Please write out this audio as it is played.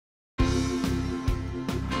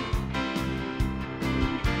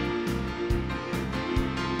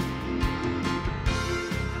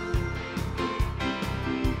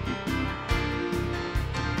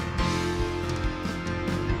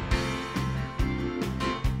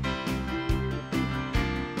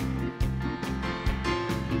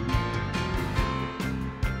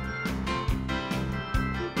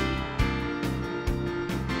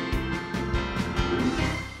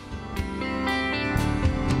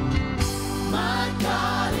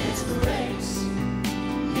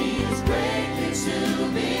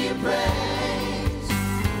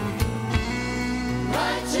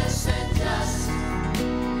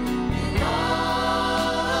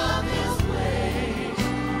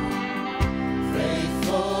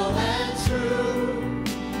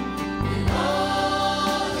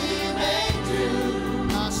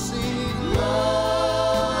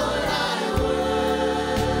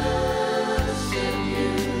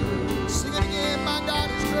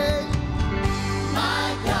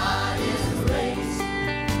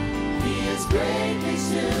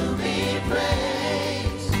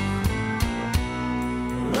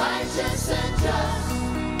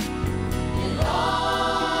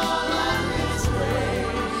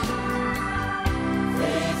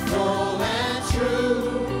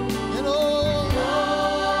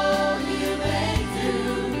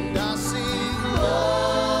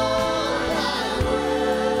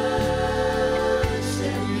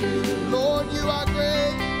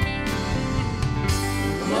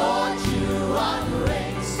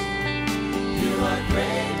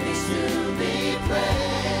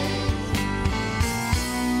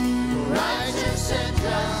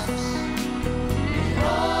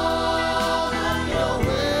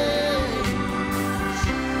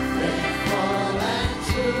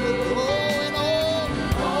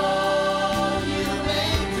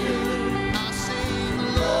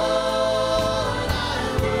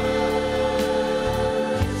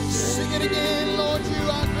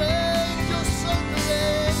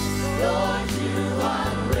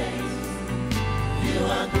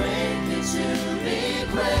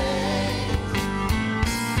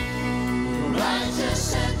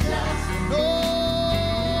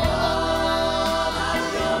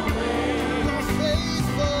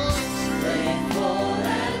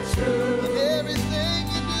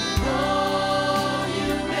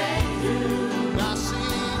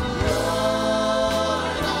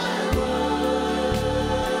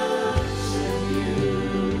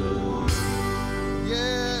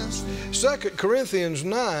2 Corinthians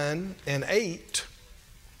 9 and 8,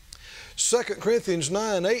 2 Corinthians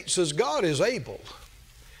 9, 8 says God is able.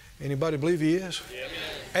 Anybody believe He is? Amen.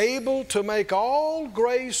 Able to make all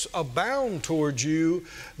grace abound towards you,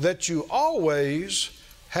 that you always,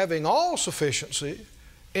 having all sufficiency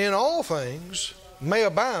in all things, may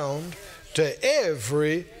abound to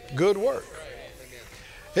every good work.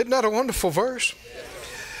 Isn't that a wonderful verse?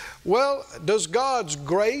 Well, does God's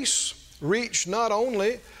grace reach not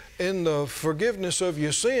only in the forgiveness of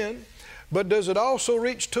your sin, but does it also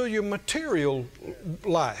reach to your material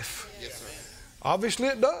life? Yes, sir. Obviously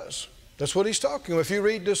it does. That's what he's talking about. If you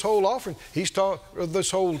read this whole offering,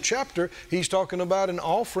 this whole chapter, he's talking about an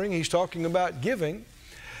offering, he's talking about giving.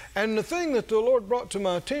 And the thing that the Lord brought to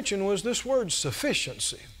my attention was this word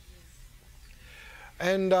sufficiency.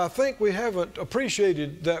 And I think we haven't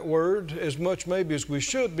appreciated that word as much maybe as we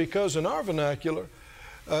should, because in our vernacular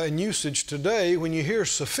and usage today, when you hear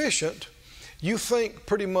sufficient, you think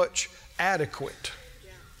pretty much adequate,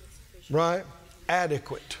 right?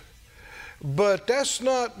 Adequate. But that's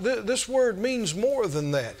not, this word means more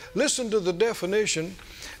than that. Listen to the definition.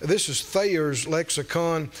 This is Thayer's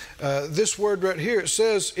lexicon. This word right here, it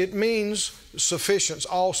says it means sufficiency,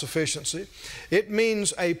 all sufficiency. It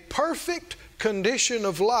means a perfect condition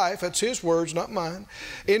of life, that's his words, not mine,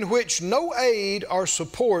 in which no aid or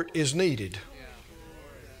support is needed.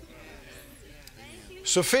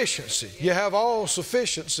 Sufficiency. You have all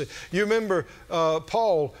sufficiency. You remember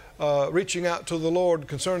Paul reaching out to the Lord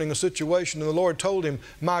concerning a situation, and the Lord told him,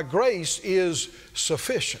 "My grace is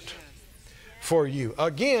sufficient for you."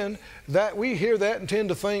 Again, that we hear that and tend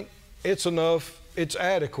to think it's enough, it's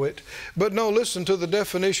adequate. But no, listen to the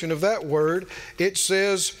definition of that word. It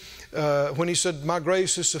says, when he said, "My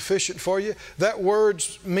grace is sufficient for you," that word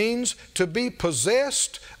means to be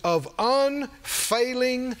possessed of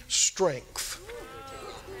unfailing strength.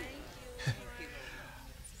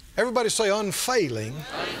 Everybody say unfailing,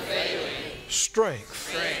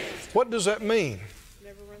 strength. What does that mean?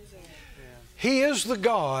 Never runs out. He is the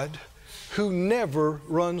God who never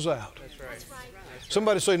runs out. That's right.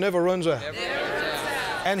 Somebody say never runs out. Never runs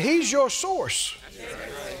out. And He's your source.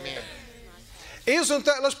 Amen. Isn't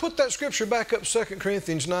that, let's put that scripture back up, 2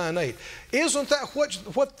 Corinthians 9, 8. Isn't that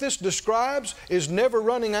what this describes, is never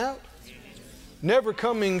running out? Never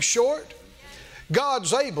coming short?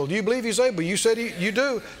 God's able. Do you believe He's able? You said you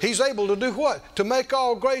do. He's able to do what? To make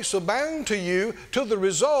all grace abound to you, to the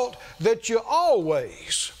result that you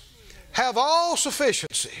always have all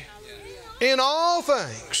sufficiency in all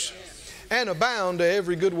things and abound to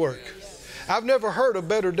every good work. I've never heard a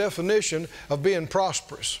better definition of being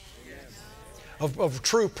prosperous, of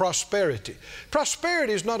true prosperity.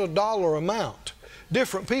 Prosperity is not a dollar amount.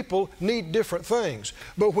 Different people need different things.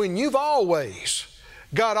 But when you've always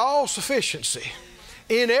got all sufficiency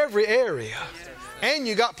in every area, and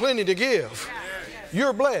you got plenty to give,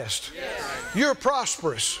 you're blessed. You're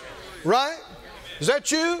prosperous. Right? Is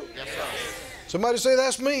that you? Somebody say,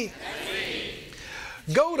 "That's me."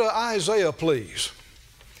 Go to Isaiah, please.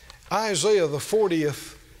 Isaiah, the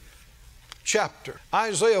 40th chapter.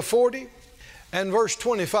 Isaiah 40 and verse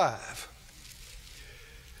 25.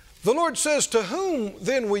 The Lord says, "To whom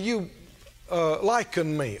then will you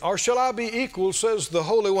liken me? Or shall I be equal, says the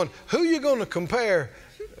Holy One." Who are you going to compare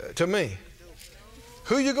to me?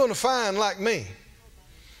 Who are you going to find like me?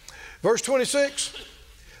 Verse 26,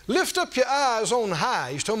 "Lift up your eyes on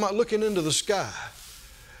high." He's talking about looking into the sky,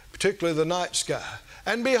 particularly the night sky.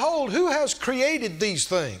 "And behold, who has created these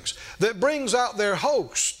things, that brings out their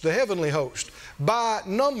host, the heavenly host, by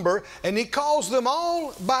number, and He calls them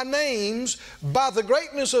all by names, by the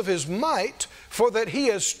greatness of His might, for that He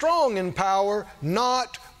is strong in power,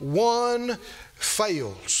 not one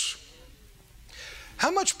fails." How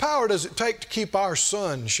much power does it take to keep our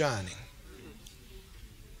sun shining?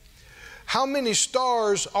 How many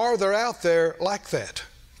stars are there out there like that?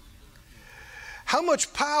 How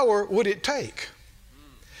much power would it take?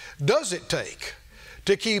 Does it take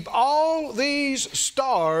to keep all these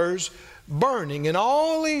stars burning and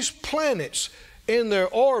all these planets in their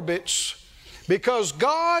orbits? Because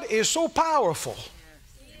God is so powerful,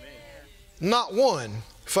 not one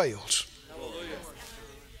fails.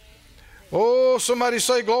 Oh, somebody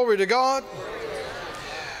say glory to God.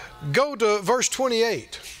 Go to verse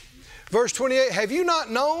 28. Verse 28, have you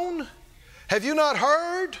not known, have you not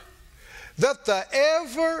heard that the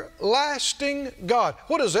everlasting God,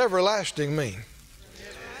 what does everlasting mean?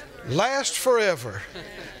 Last forever,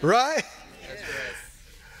 right?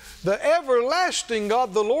 The everlasting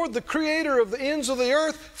God, the Lord, the creator of the ends of the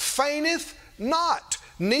earth, fainteth not,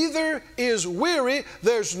 neither is weary.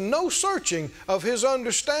 There's no searching of His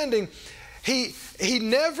understanding. He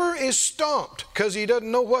never is stumped because He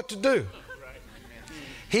doesn't know what to do.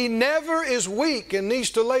 He never is weak and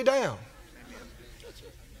needs to lay down.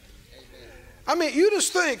 I mean, you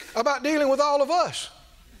just think about dealing with all of us.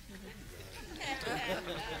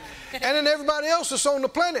 And then everybody else that's on the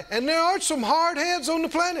planet. And there are some hard heads on the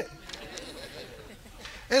planet.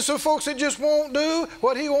 And some folks that just won't do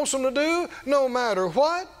what He wants them to do no matter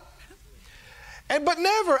what. But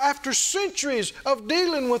never, after centuries of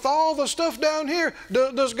dealing with all the stuff down here,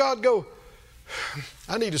 does God go,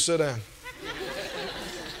 I need to sit down.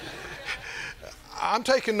 I'm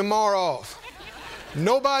taking tomorrow off.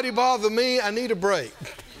 Nobody bother me, I need a break.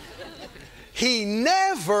 He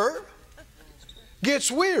never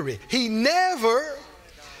gets weary. He never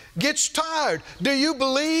gets tired. Do you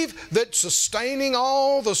believe that sustaining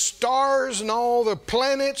all the stars and all the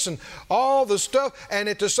planets and all the stuff, and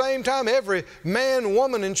at the same time every man,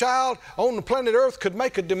 woman, and child on the planet Earth could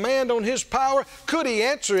make a demand on His power? Could He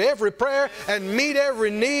answer every prayer and meet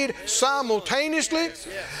every need simultaneously?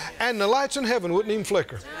 And the lights in heaven wouldn't even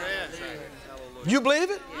flicker. You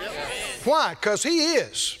believe it? Why? Because He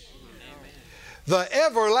is the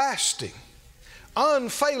everlasting,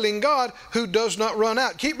 unfailing God who does not run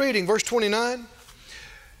out. Keep reading, verse 29.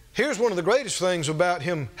 Here's one of the greatest things about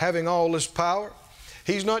Him having all this power.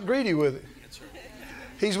 He's not greedy with it.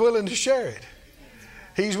 He's willing to share it.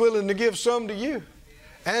 He's willing to give some to you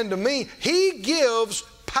and to me. He gives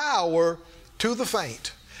power to the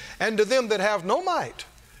faint, and to them that have no might,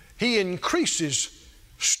 He increases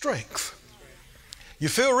strength. You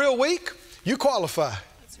feel real weak? You qualify.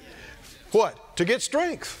 What? To get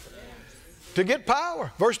strength. To get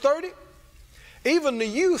power. Verse 30. Even the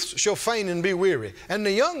youths shall faint and be weary, and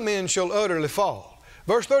the young men shall utterly fall.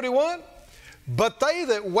 Verse 31. But they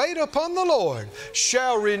that wait upon the Lord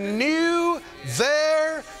shall renew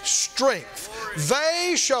their strength.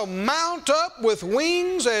 They shall mount up with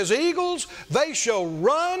wings as eagles. They shall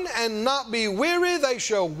run and not be weary. They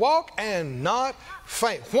shall walk and not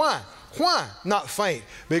faint. Why? Why not faint?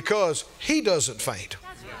 Because He doesn't faint.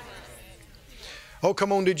 Oh,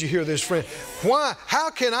 come on, did you hear this, friend? Why?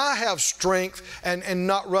 How can I have strength and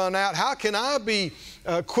not run out? How can I be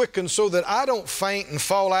quickened so that I don't faint and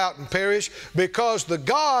fall out and perish? Because the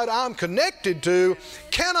God I'm connected to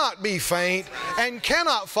cannot be faint and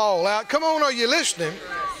cannot fall out. Come on, are you listening?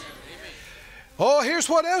 Oh, here's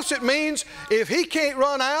what else it means. If He can't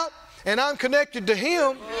run out and I'm connected to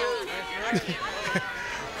Him,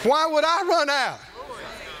 why would I run out?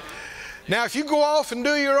 Now, if you go off and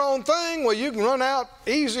do your own thing, well, you can run out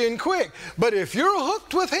easy and quick. But if you're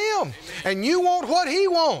hooked with Him and you want what He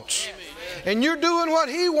wants and you're doing what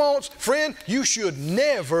He wants, friend, you should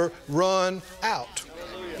never run out.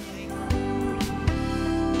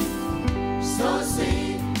 So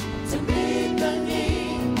seek to meet the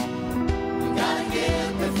need. You gotta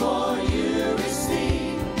give before you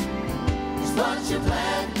receive. It's what you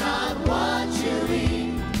plant, not what you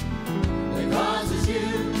eat, that causes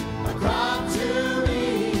you a crop to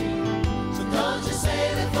reap. So don't you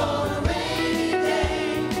save it for a rainy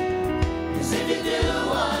day, 'cause if you do,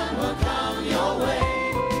 one will come your way.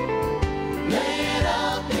 Lay it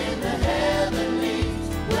up in the heavenlies,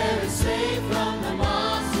 where it's safe from the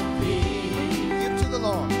moths and bees. Give to the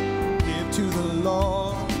Lord. Give to the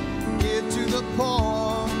Lord. Give to the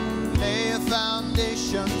poor. Lay a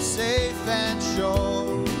foundation safe and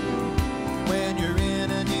sure. When you're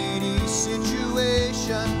in a needy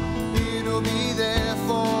situation, it'll be there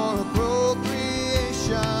for appropriation.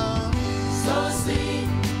 So seek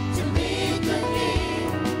to meet the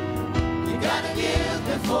need. You gotta give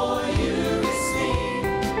before you receive.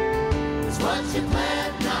 It's what you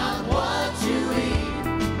plant, not what you eat,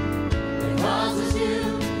 that causes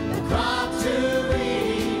you the crop to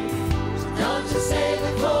reap. So don't you save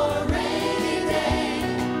it for a rainy day,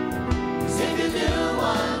 'cause if you do,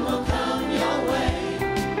 one will come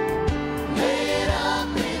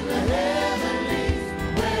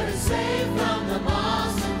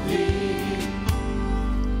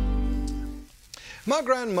my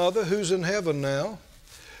grandmother, who's in heaven now,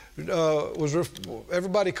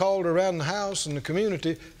 everybody called her around the house in the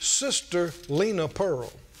community Sister Lena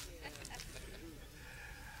Pearl.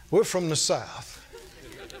 We're from the South.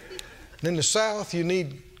 And in the South, you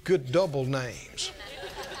need good double names.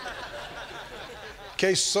 In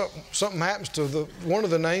case something happens to one of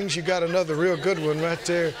the names, you got another real good one right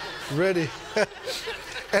there ready.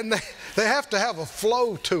 And they have to have a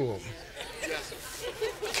flow to them.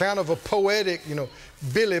 Kind of a poetic,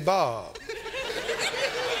 Billy Bob.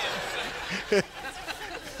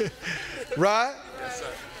 Right? Yes,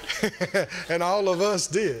 sir. And all of us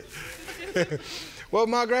did. Well,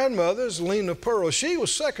 my grandmother's Lena Pearl. She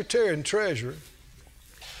was secretary and treasurer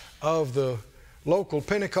of the local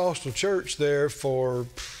Pentecostal church there for,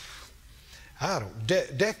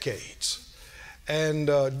 decades. And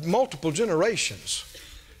multiple generations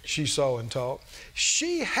she saw and taught.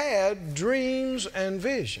 She had dreams and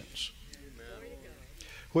visions,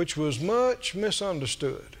 which was much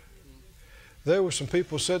misunderstood. There were some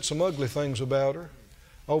people said some ugly things about her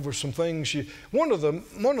over some things one of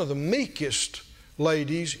the meekest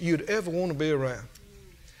ladies you'd ever want to be around.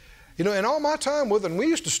 In all my time with her, and we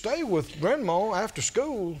used to stay with Grandma after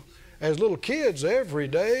school as little kids every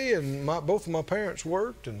day, and both of my parents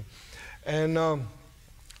worked, and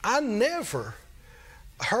I never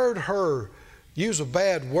heard her use a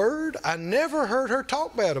bad word. I never heard her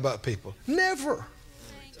talk bad about people. Never.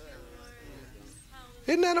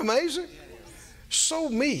 Isn't that amazing? So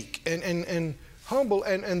meek and humble,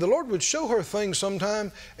 and the Lord would show her things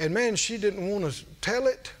sometime, and man, she didn't want to tell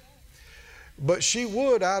it, but she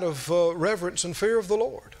would out of reverence and fear of the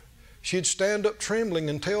Lord. She'd stand up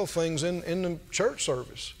trembling and tell things in the church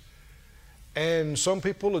service. And some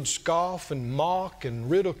people would scoff and mock and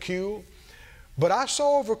ridicule. But I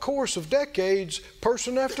saw over a course of decades,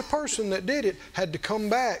 person after person that did it had to come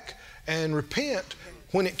back and repent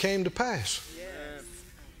when it came to pass. Yes.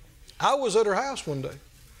 I was at her house one day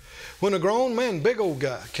when a grown man, big old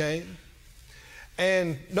guy, came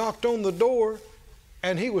and knocked on the door,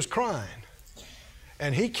 and he was crying.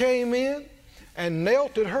 And he came in and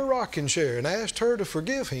knelt at her rocking chair and asked her to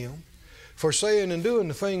forgive him for saying and doing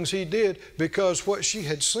the things he did, because what she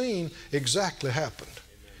had seen exactly happened.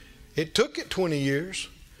 It took it 20 years.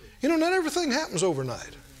 Not everything happens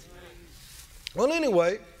overnight. Well,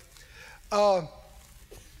 anyway,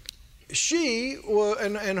 she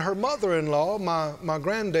and her mother-in-law, my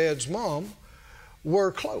granddad's mom,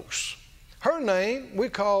 were close. Her name,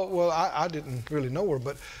 I didn't really know her,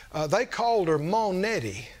 but they called her Ma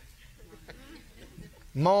Nettie.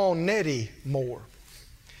 Ma Nettie Moore.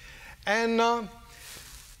 And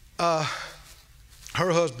her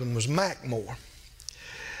husband was Mac Moore.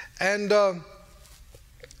 And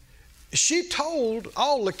she told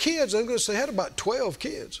all the kids, I guess they had about 12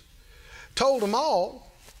 kids, told them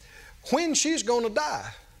all when she's going to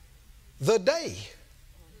die, the day.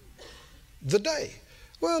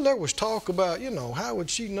 Well, there was talk about, how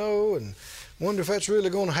would she know, and wonder if that's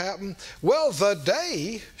really going to happen. Well, the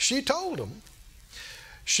day she told them,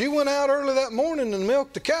 she went out early that morning and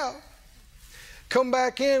milked the cow, come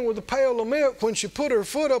back in with a pail of milk. When she put her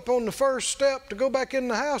foot up on the first step to go back in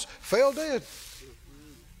the house, fell dead.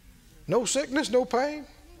 No sickness, no pain.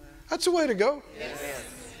 That's the way to go. Yes.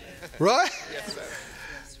 Right? Yes, sir.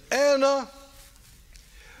 And,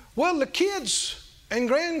 well, the kids and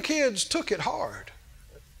grandkids took it hard.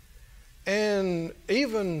 And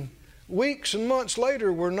even weeks and months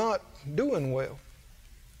later, were not doing well.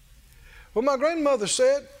 Well, my grandmother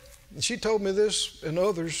said, and she told me this and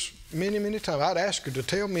others many, many times. I'd ask her to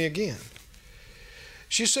tell me again.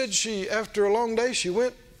 She said after a long day, she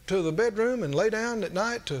went to the bedroom and lay down at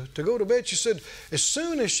night to go to bed. She said as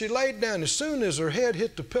soon as she laid down, as soon as her head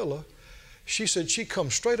hit the pillow, she said she come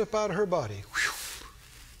straight up out of her body, whew,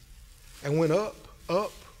 and went up,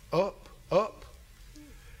 up, up, up.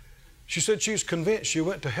 She said she was convinced she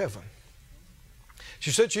went to heaven.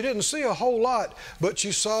 She said she didn't see a whole lot, but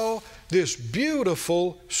she saw this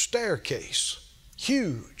beautiful staircase,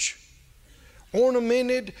 huge,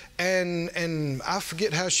 ornamented, and I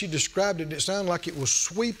forget how she described it. It sounded like it was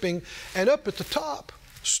sweeping, and up at the top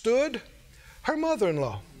stood her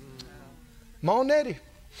mother-in-law, Ma Nettie.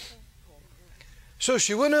 So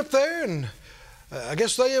she went up there, and I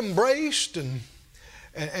guess they embraced and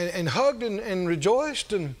hugged and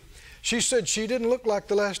rejoiced, and she said she didn't look like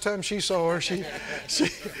the last time she saw her.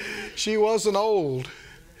 She wasn't old.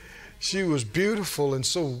 She was beautiful and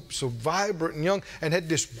so vibrant and young, and had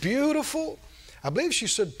this beautiful, I believe she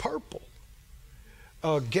said purple,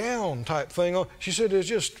 gown type thing on. She said it was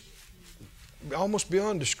just almost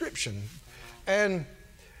beyond description. And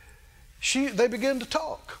they began to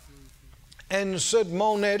talk. and said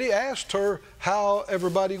Monetti asked her how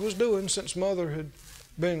everybody was doing since Mother had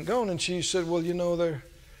been gone. And she said, well, you know, they're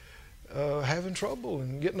having trouble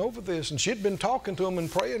and getting over this. And she'd been talking to them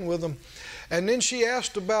and praying with them. And then she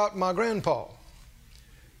asked about my grandpa,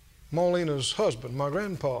 Molina's husband, my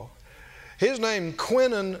grandpa. His name,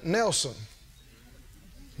 Quinnen Nelson.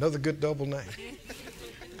 Another good double name.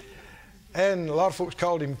 And a lot of folks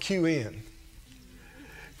called him QN.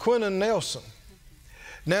 Quinnen Nelson.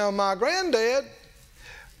 Now, my granddad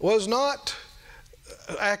was not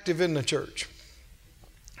active in the church.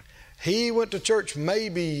 He went to church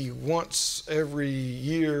maybe once every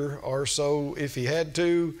year or so if he had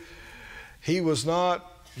to. He was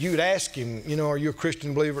not, you'd ask him, you know, are you a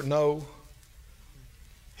Christian believer? No.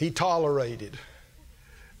 He tolerated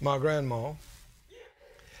my grandma.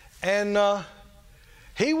 And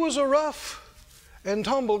he was a rough and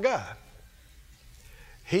tumble guy.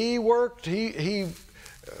 He worked in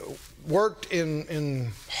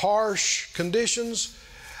harsh conditions.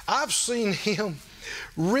 I've seen him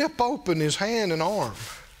rip open his hand and arm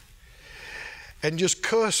and just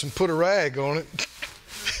cuss and put a rag on it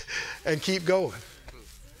and keep going.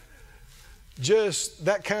 Just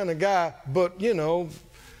that kind of guy, but you know,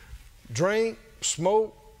 drink,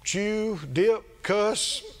 smoke, chew, dip,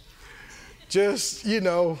 cuss. Just, you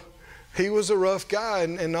know, he was a rough guy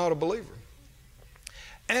and not a believer.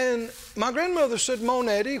 And my grandmother said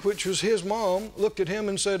Monetti, which was his mom, looked at him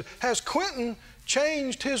and said, has Quentin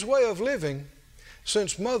changed his way of living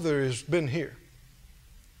since Mother has been here?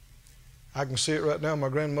 I can see it right now. My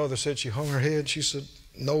grandmother said, she hung her head. She said,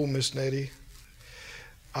 no, Miss Nettie.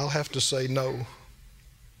 I'll have to say no.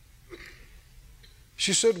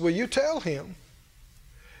 She said, will you tell him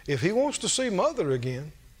if he wants to see Mother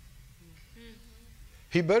again,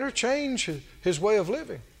 he better change his way of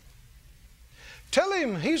living. Tell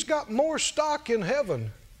him he's got more stock in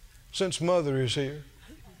heaven since Mother is here.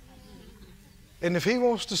 And if he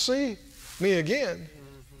wants to see me again,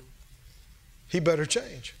 he better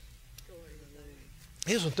change.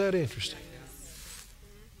 Isn't that interesting?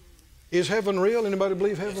 Is heaven real? Anybody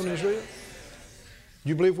believe heaven is real?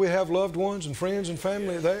 You believe we have loved ones and friends and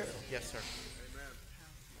family there? Yes, sir.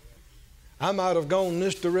 I might have gone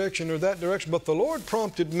this direction or that direction, but the Lord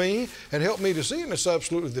prompted me and helped me to see, and it's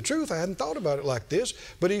absolutely the truth. I hadn't thought about it like this,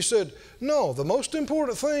 but He said, no, the most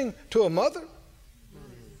important thing to a mother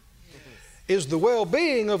is the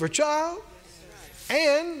well-being of her child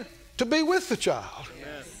and to be with the child.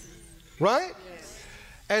 Right?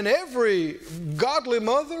 And every godly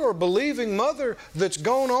mother or believing mother that's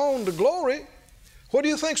gone on to glory, what do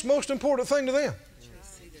you think's the most important thing to them?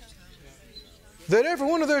 That every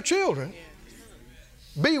one of their children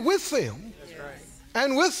be with them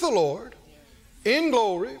and with the Lord in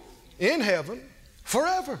glory, in heaven,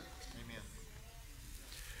 forever. Amen.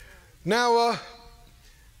 Now,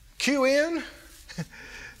 QN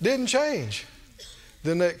didn't change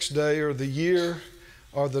the next day or the year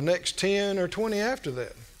or the next 10 or 20 after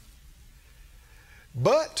that.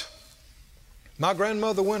 But my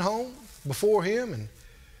grandmother went home before him, and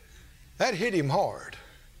that hit him hard.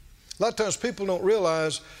 A lot of times people don't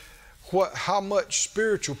realize how much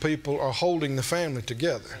spiritual people are holding the family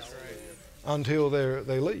together until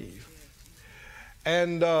they leave.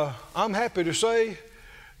 And I'm happy to say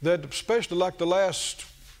that especially like the last,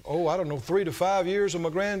 3 to 5 years of my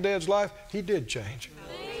granddad's life, he did change.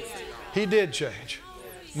 He did change.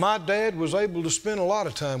 My dad was able to spend a lot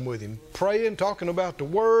of time with him, praying, talking about the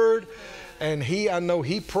Word. And I know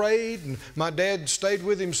he prayed, and my dad stayed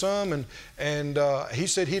with him some, and he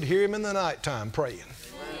said he'd hear him in the nighttime praying,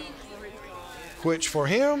 which for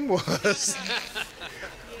him was.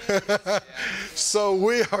 So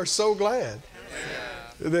we are so glad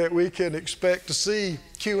that we can expect to see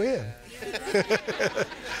QN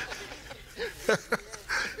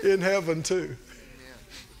in heaven too.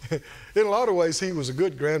 In a lot of ways, he was a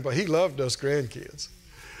good grandpa. He loved us grandkids.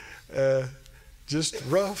 Just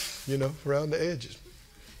rough, around the edges.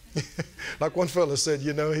 Like one fellow said,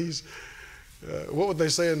 he's, what were they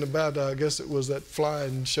saying about, I guess it was that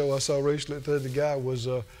flying show I saw recently, that the guy was,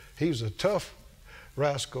 he was a tough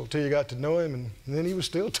rascal till you got to know him, and then he was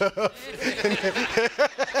still tough.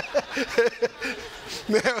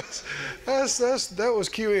 That was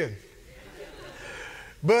QN.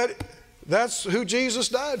 But that's who Jesus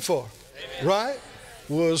died for, right?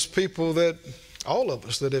 Was people that, all of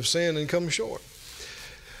us that have sinned and come short.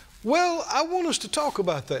 Well, I want us to talk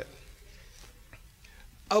about that.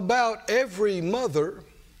 About every mother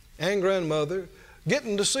and grandmother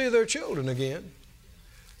getting to see their children again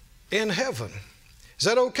in heaven. Is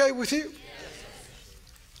that okay with you? Yes.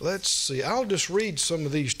 Let's see. I'll just read some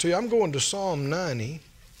of these to you. I'm going to Psalm 90.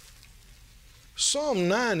 Psalm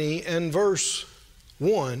 90 and verse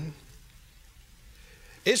 1,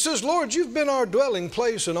 it says, Lord, you've been our dwelling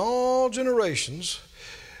place in all generations.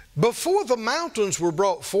 Before the mountains were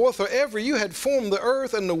brought forth, or ever you had formed the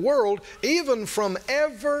earth and the world, even from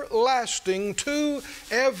everlasting to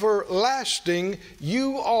everlasting,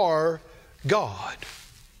 you are God.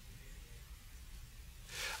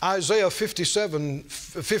 Isaiah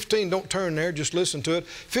 57:15, don't turn there, just listen to it.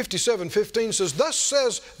 57:15 says, thus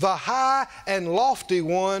says the high and lofty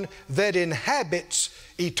one that inhabits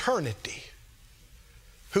eternity,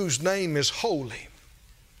 whose name is holy.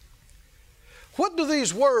 What do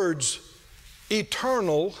these words,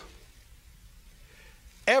 eternal,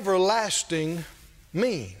 everlasting,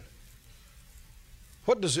 mean?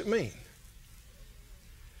 What does it mean?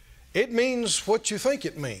 It means what you think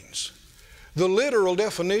it means. The literal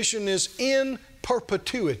definition is in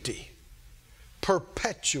perpetuity,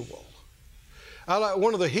 perpetual. I like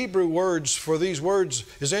one of the Hebrew words for these words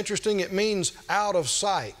is interesting. It means out of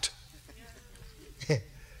sight.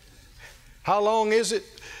 How long is it?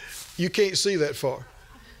 You can't see that far.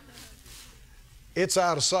 It's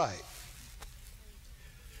out of sight.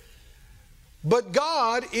 But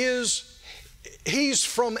God He's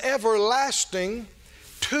from everlasting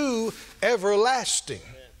to everlasting.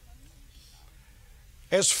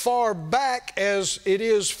 As far back as it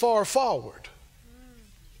is far forward.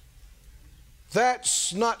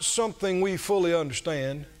 That's not something we fully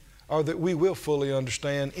understand, or that we will fully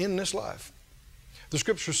understand in this life. The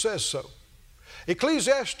Scripture says so.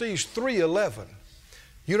 Ecclesiastes 3:11.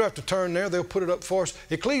 You don't have to turn there, they'll put it up for us.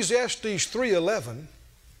 Ecclesiastes 3:11.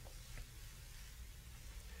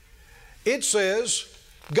 It says,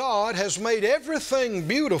 God has made everything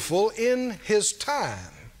beautiful in His time.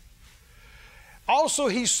 Also,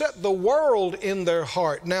 He set the world in their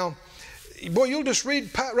heart. Now, boy, you'll just read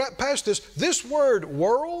right past this. This word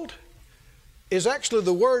world is actually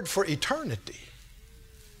the word for eternity.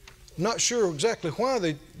 I'm not sure exactly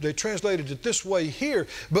why they translated it this way here,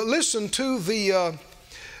 but listen to the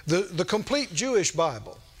Complete Jewish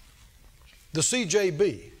Bible, the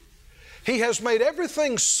CJB. He has made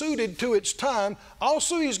everything suited to its time.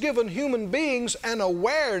 Also, He's given human beings an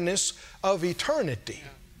awareness of eternity.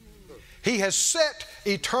 He has set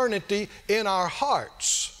eternity in our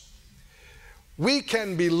hearts. We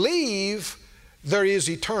can believe there is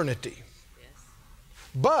eternity.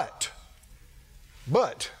 But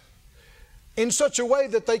in such a way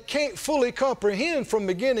that they can't fully comprehend from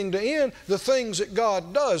beginning to end the things that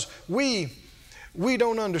God does. We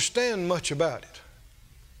don't understand much about it.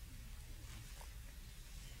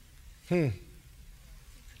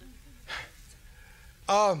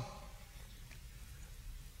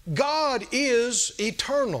 God is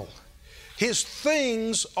eternal. His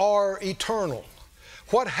things are eternal.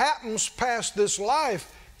 What happens past this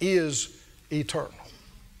life is eternal.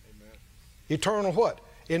 Amen. Eternal what?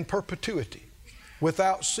 In perpetuity,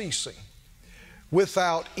 without ceasing,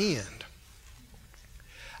 without end.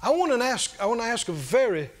 I want to ask a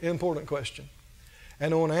very important question,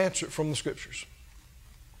 and I want to answer it from the Scriptures.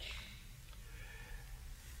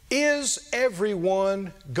 Is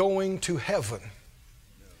everyone going to heaven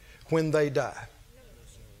when they die?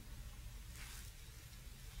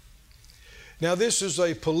 Now, this is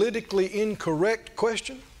a politically incorrect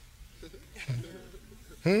question.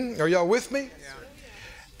 Are y'all with me?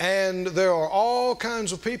 And there are all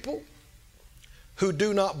kinds of people who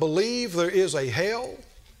do not believe there is a hell,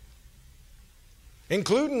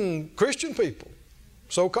 including Christian people,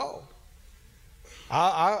 so-called.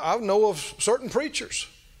 I know of certain preachers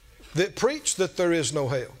that preach that there is no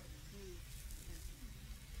hell.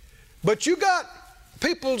 But you got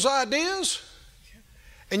people's ideas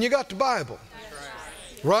and you got the Bible.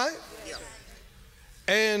 Right?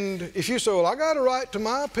 And if you say, well, I got a right to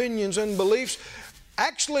my opinions and beliefs,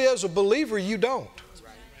 actually as a believer you don't.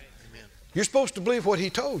 You're supposed to believe what He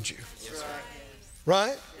told you.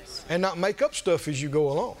 Right? And not make up stuff as you go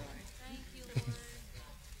along.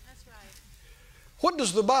 What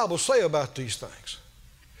does the Bible say about these things?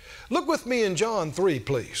 Look with me in John 3,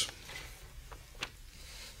 please.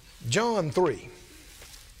 John 3.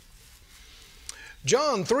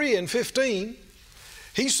 John 3 and 15,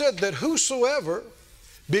 He said that whosoever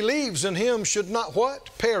believes in Him should not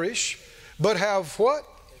what? Perish, but have what?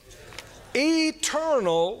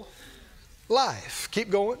 Eternal life.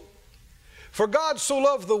 Keep going. For God so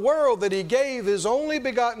loved the world that He gave His only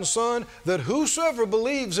begotten Son, that whosoever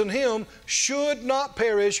believes in Him should not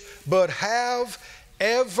perish, but have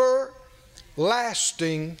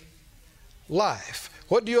everlasting life.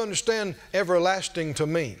 What do you understand everlasting to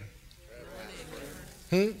mean?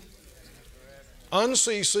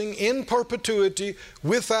 unceasing, in perpetuity,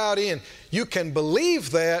 without end. You can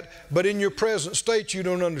believe that, but in your present state you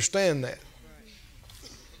don't understand that.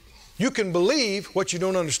 You can believe what you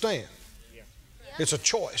don't understand. It's a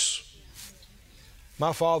choice.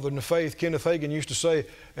 My father in the faith, Kenneth Hagin, used to say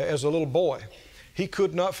as a little boy, he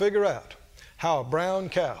could not figure out how a brown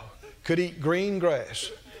cow could eat green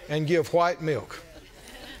grass and give white milk.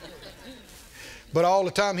 But all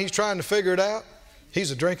the time he's trying to figure it out,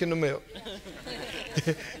 he's drinking the milk.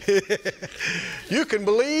 You can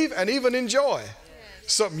believe and even enjoy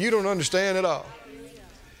something you don't understand at all.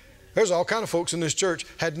 There's all kind of folks in this church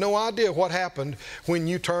had no idea what happened when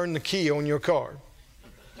you turned the key on your car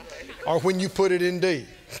or when you put it in D.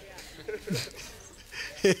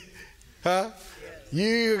 Huh?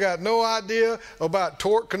 You got no idea about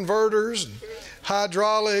torque converters and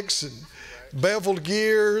hydraulics and beveled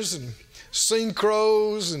gears and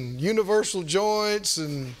synchros and universal joints,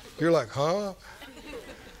 and you're like, huh?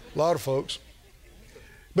 A lot of folks.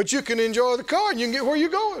 But you can enjoy the car and you can get where you're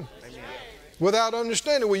going without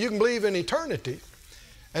understanding. Well, you can believe in eternity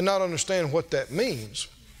and not understand what that means.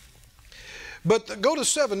 But go to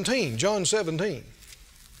 17, John 17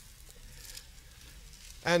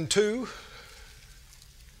 and 2,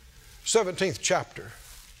 17th chapter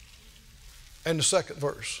and the 2nd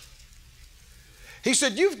verse. He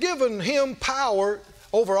said, you've given him power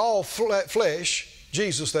over all flesh,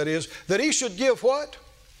 Jesus that is, that he should give what?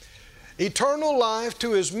 Eternal life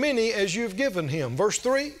to as many as you've given him. Verse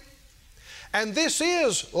 3, and this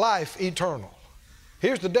is life eternal.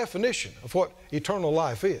 Here's the definition of what eternal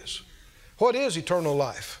life is. What is eternal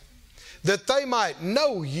life? That they might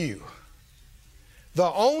know you,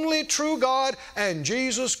 the only true God, and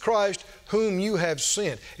Jesus Christ whom you have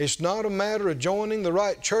sent. It's not a matter of joining the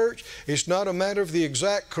right church. It's not a matter of the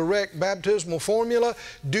exact correct baptismal formula.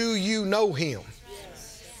 Do you know him?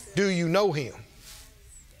 Yes. Do you know him?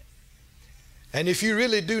 And if you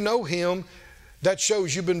really do know him, that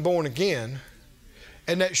shows you've been born again,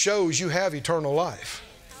 and that shows you have eternal life.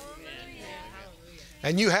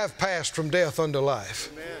 And you have passed from death unto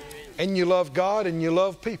life. And you love God and you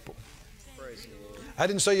love people. I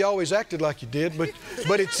didn't say you always acted like you did,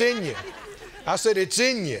 but it's in you. I said it's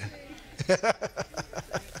in you.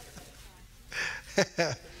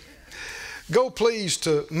 Go please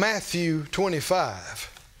to Matthew 25.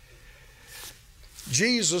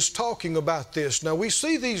 Jesus talking about this. Now we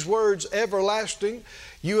see these words everlasting.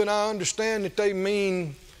 You and I understand that they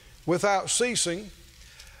mean without ceasing.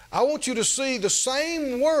 I want you to see the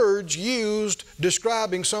same words used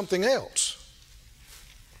describing something else.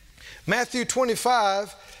 Matthew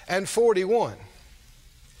 25 and 41.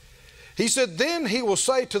 He said, then he will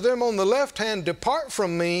say to them on the left hand, depart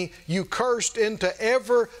from me, you cursed, into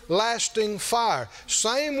everlasting fire.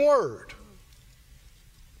 Same word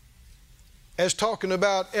as talking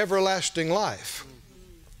about everlasting life.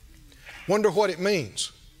 Wonder what it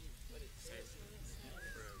means.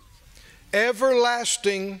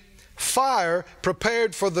 Everlasting fire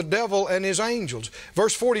prepared for the devil and his angels.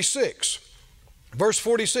 Verse 46. Verse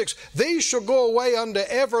 46, these shall go away unto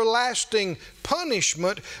everlasting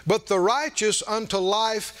punishment, but the righteous unto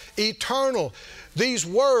life eternal. These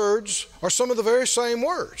words are some of the very same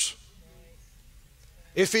words.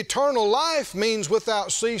 If eternal life means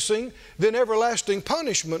without ceasing, then everlasting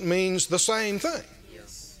punishment means the same thing.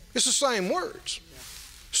 It's the same words.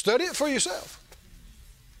 Study it for yourself.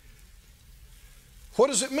 What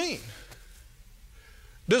does it mean?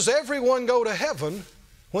 Does everyone go to heaven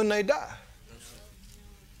when they die?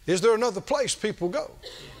 Is there another place people go?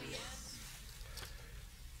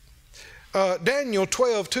 Daniel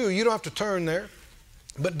 12:2, you don't have to turn there,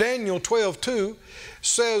 but Daniel 12:2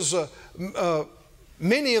 says,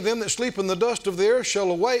 many of them that sleep in the dust of the earth shall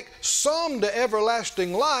awake, some to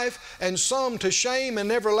everlasting life, and some to shame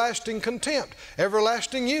and everlasting contempt.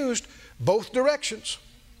 Everlasting used both directions.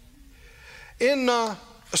 In 2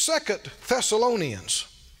 Thessalonians,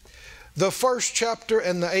 the 1st chapter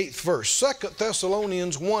and the 8th verse, 2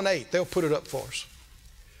 Thessalonians 1:8, they'll put it up for us.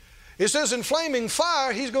 It says, in flaming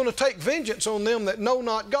fire he's going to take vengeance on them that know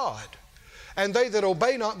not God, and they that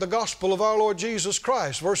obey not the gospel of our Lord Jesus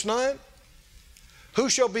Christ. Verse 9, who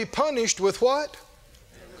shall be punished with what?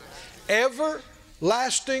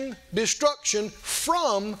 Everlasting destruction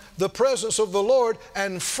from the presence of the Lord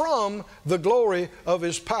and from the glory of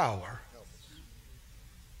his power.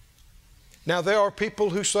 Now there are people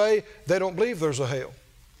who say they don't believe there's a hell.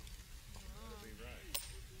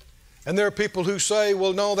 And there are people who say,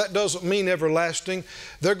 well, no, that doesn't mean everlasting.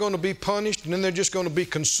 They're going to be punished and then they're just going to be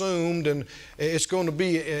consumed and it's going to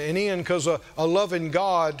be an end because a loving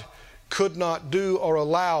God could not do or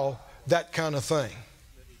allow that kind of thing.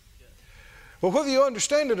 But whether you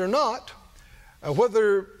understand it or not,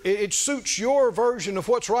 whether it suits your version of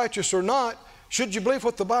what's righteous or not, should you believe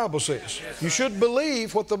what the Bible says? You should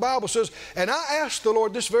believe what the Bible says. And I asked the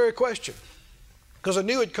Lord this very question because I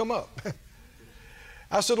knew it'd come up.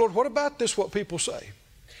 I said, Lord, what about this, what people say?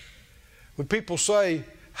 When people say,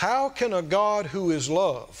 how can a God who is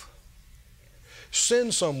love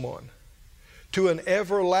send someone to an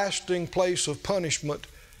everlasting place of punishment,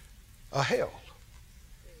 a hell?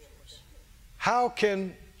 How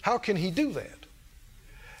can He do that?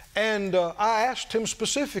 And I asked Him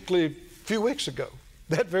specifically a few weeks ago,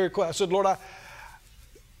 that very question. I said, Lord,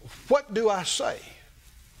 what do I say?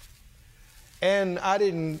 And I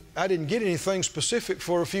didn't get anything specific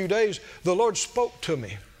for a few days. The Lord spoke to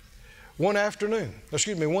me one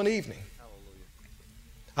evening.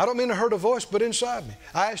 I don't mean I heard a voice, but inside me.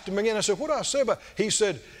 I asked Him again, I said, what do I say about it? He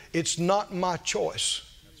said, it's not my choice.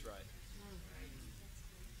 That's right.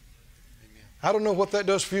 I don't know what that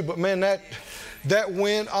does for you, but man, that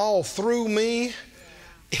went all through me.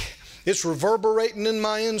 It's reverberating in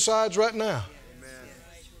my insides right now. Amen.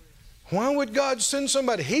 Why would God send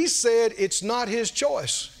somebody? He said it's not His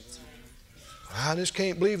choice. I just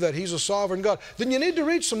can't believe that. He's a sovereign God. Then you need to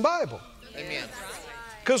read some Bible. Amen.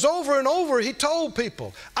 Because over and over He told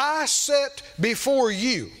people, I set before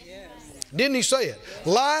you. Didn't He say it?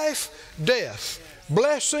 Life, death,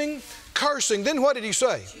 blessing, cursing. Then what did He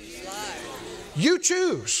say? You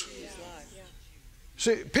choose.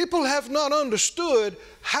 See, people have not understood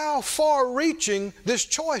how far-reaching this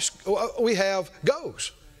choice we have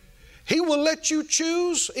goes. He will let you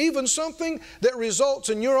choose even something that results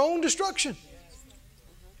in your own destruction.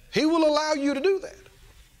 He will allow you to do that.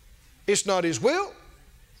 It's not His will.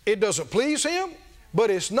 It doesn't please Him, but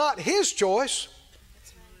it's not His choice.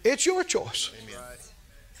 It's your choice.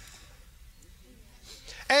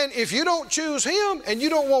 And if you don't choose Him and you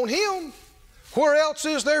don't want Him, where else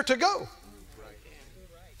is there to go?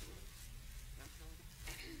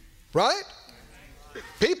 Right?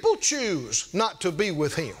 People choose not to be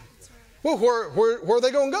with Him. Well, where are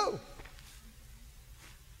they going to go?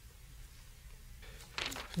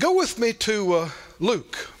 Go with me to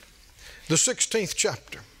Luke, the 16th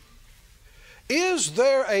chapter. Is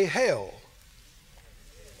there a hell?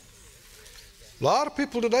 A lot of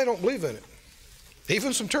people today don't believe in it.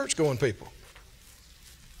 Even some church-going people.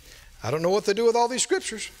 I don't know what they do with all these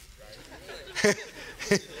scriptures.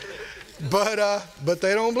 But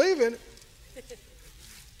they don't believe in it.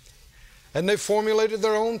 And they've formulated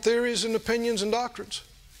their own theories and opinions and doctrines.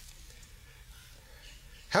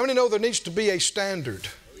 How many know there needs to be a standard?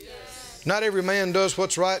 Yes. Not every man does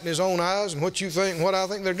what's right in his own eyes and what you think and what I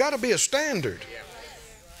think. There's got to be a standard.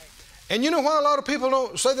 And you know why a lot of people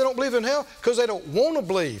don't say they don't believe in hell? Because they don't want to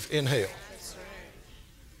believe in hell.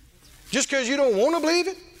 Just because you don't want to believe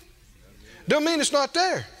it doesn't mean it's not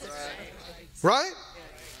there. Right?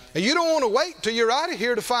 And you don't want to wait till you're out of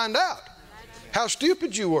here to find out how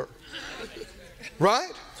stupid you were.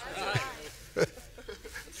 Right?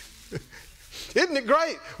 Isn't it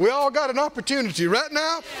great? We all got an opportunity right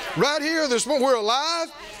now, right here, this morning. We're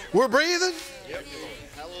alive. We're breathing. Yep.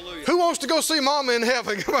 Hallelujah. Who wants to go see Mama in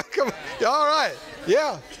heaven? Come on, come on. All right.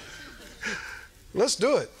 Yeah. Let's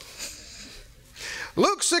do it.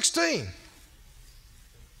 Luke 16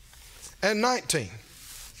 and 19.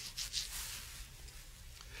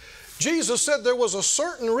 Jesus said there was a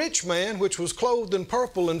certain rich man which was clothed in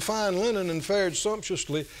purple and fine linen and fared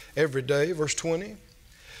sumptuously every day. Verse 20.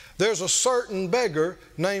 There's a certain beggar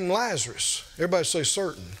named Lazarus. Everybody say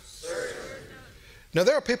certain. Certain. Now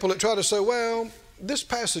there are people that try to say, well, this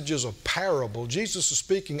passage is a parable. Jesus is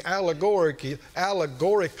speaking allegorically.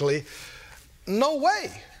 No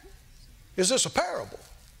way is this a parable.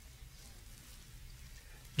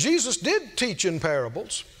 Jesus did teach in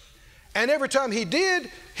parables. And every time He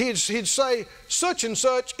did, he'd say, such and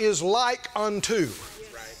such is like unto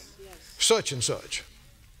such and such.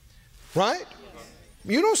 Right?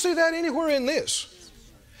 You don't see that anywhere in this.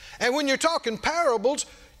 And when you're talking parables,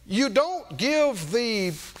 you don't give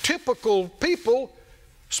the typical people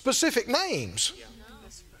specific names.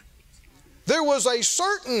 There was a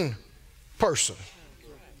certain person.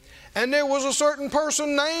 And there was a certain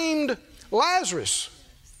person named Lazarus.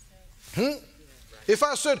 If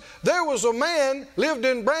I said, there was a man lived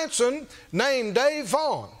in Branson named Dave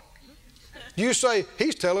Vaughn, you say,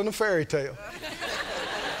 he's telling a fairy tale.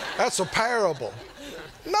 That's a parable.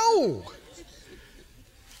 No.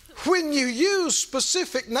 When you use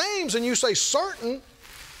specific names and you say certain,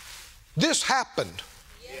 this happened.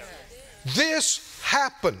 This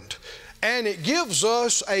happened. And it gives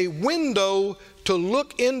us a window to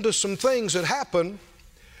look into some things that happen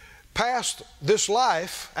past this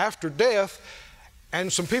life after death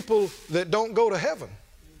and some people that don't go to heaven.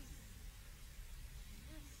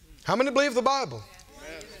 How many believe the Bible?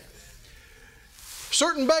 Amen.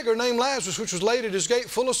 Certain beggar named Lazarus, which was laid at his gate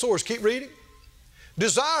full of sores. Keep reading.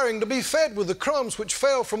 Desiring to be fed with the crumbs which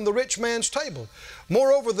fell from the rich man's table.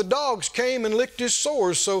 Moreover, the dogs came and licked his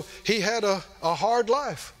sores, so he had a hard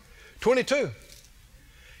life. 22.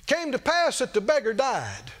 Came to pass that the beggar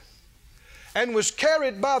died and was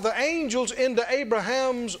carried by the angels into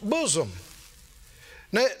Abraham's bosom.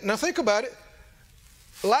 Now think about it.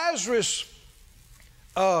 Lazarus,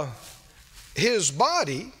 his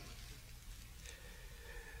body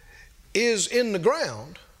is in the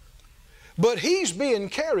ground, but he's being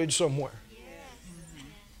carried somewhere.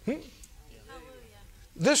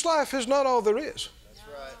 This life is not all there is. That's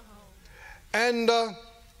right. And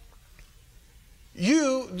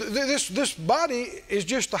this body is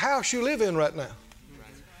just the house you live in right now.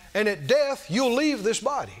 And at death, you'll leave this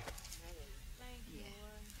body.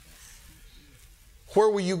 Where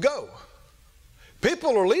will you go?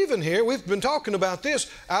 People are leaving here. We've been talking about this.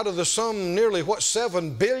 Out of the some nearly,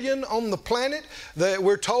 7 billion on the planet, that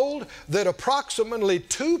we're told that approximately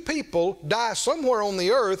 2 people die somewhere on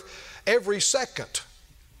the earth every second.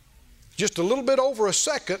 Just a little bit over a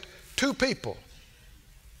second, 2 people.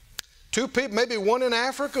 2 people, maybe one in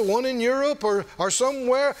Africa, one in Europe or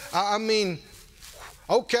somewhere. I mean,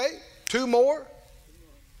 okay, 2 more.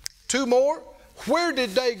 2 more. Where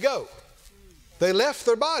did they go? They left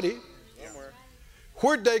their body.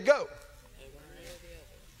 Where'd they go?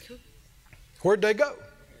 Where'd they go?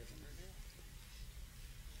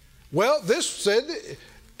 Well, this said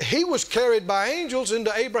he was carried by angels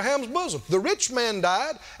into Abraham's bosom. The rich man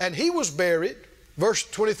died and he was buried. Verse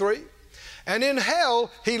 23. And in hell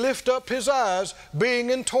he lifted up his eyes, being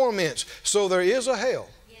in torments. So there is a hell.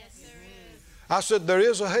 Yes, there is. I said there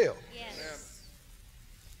is a hell. Yes.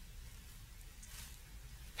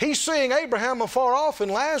 He's seeing Abraham afar off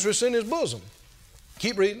and Lazarus in his bosom.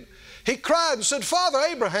 Keep reading. He cried and said, Father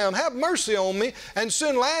Abraham, have mercy on me and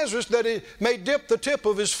send Lazarus that he may dip the tip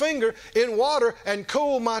of his finger in water and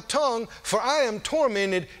cool my tongue, for I am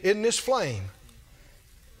tormented in this flame.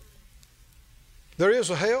 There is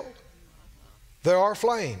a hell. There are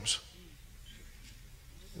flames.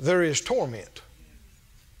 There is torment.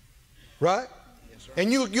 Right? Yes,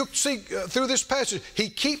 and you see through this passage, he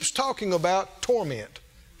keeps talking about torment.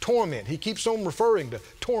 Torment. He keeps on referring to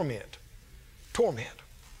torment. Torment.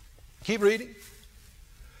 Keep reading.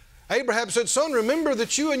 Abraham said, Son, remember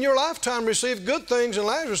that you in your lifetime received good things and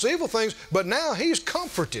Lazarus evil things, but now he's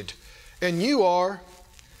comforted and you are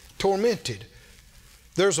tormented.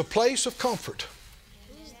 There's a place of comfort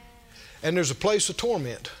and there's a place of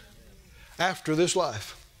torment after this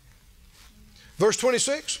life. Verse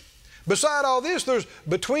 26. Beside all this, there's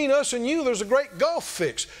between us and you, there's a great gulf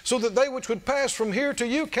fixed, so that they which would pass from here to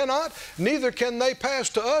you cannot, neither can they pass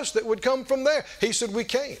to us that would come from there. He said, we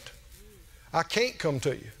can't. I can't come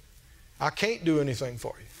to you. I can't do anything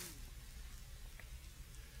for you.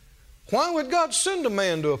 Why would God send a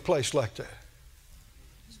man to a place like that?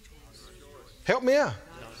 Help me out.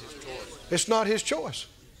 It's not his choice.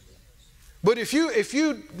 But if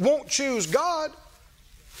you won't choose God,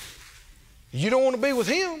 you don't want to be with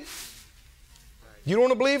him. You don't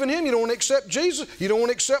want to believe in him. You don't want to accept Jesus. You don't want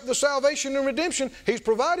to accept the salvation and redemption he's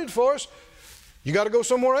provided for us. You got to go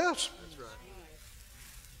somewhere else. That's right.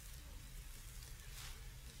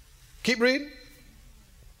 Keep reading.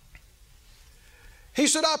 He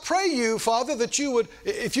said, I pray you, Father, that you would,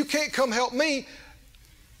 if you can't come help me,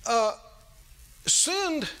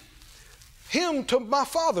 send him to my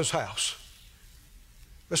Father's house.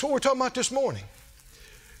 That's what we're talking about this morning.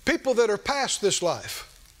 People that are past this life.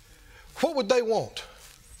 What would they want?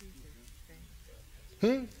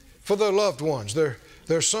 For their loved ones,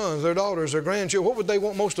 their sons, their daughters, their grandchildren. What would they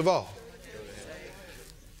want most of all?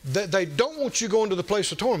 They don't want you going to the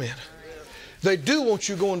place of torment. They do want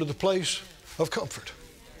you going to the place of comfort.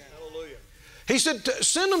 Hallelujah. He said,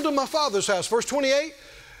 send them to my Father's house. Verse 28,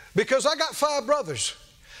 because I got 5 brothers,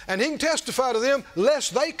 and he can testify to them,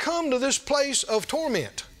 lest they come to this place of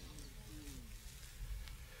torment.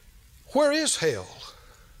 Where is hell?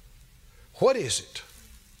 What is it?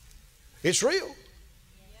 It's real.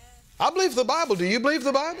 I believe the Bible. Do you believe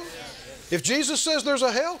the Bible? If Jesus says there's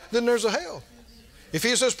a hell, then there's a hell. If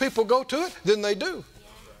he says people go to it, then they do.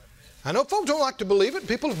 I know folks don't like to believe it.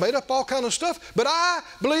 People have made up all kind of stuff, but I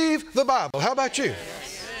believe the Bible. How about you?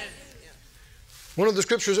 One of the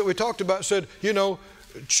scriptures that we talked about said, you know,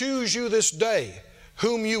 choose you this day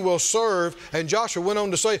whom you will serve. And Joshua went on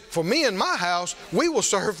to say, for me and my house, we will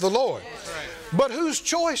serve the Lord. But whose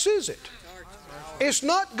choice is it? It's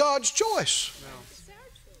not God's choice.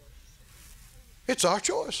 It's our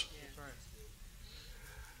choice.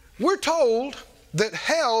 We're told that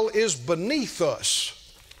hell is beneath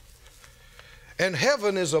us and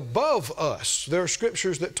heaven is above us. There are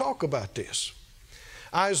scriptures that talk about this.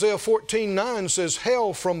 Isaiah 14:9 says,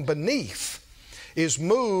 hell from beneath is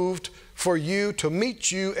moved for you to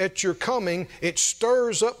meet you at your coming. It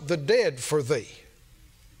stirs up the dead for thee.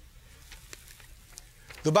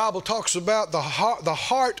 The Bible talks about the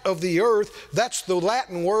heart of the earth. That's the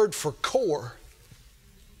Latin word for core.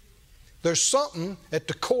 There's something at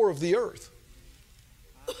the core of the earth.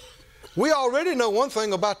 We already know one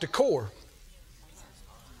thing about the core.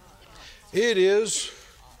 It is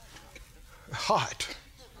hot.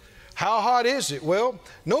 How hot is it? Well,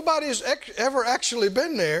 nobody's ever actually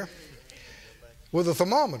been there with a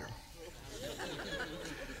thermometer.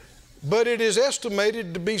 But it is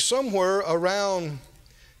estimated to be somewhere around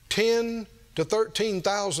 10 to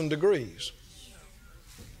 13,000 degrees.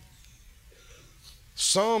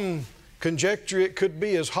 Some conjecture it could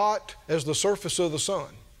be as hot as the surface of the sun.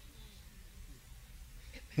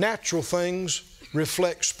 Natural things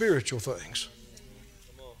reflect spiritual things.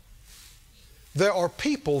 There are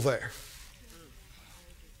people there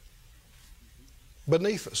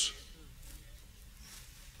beneath us.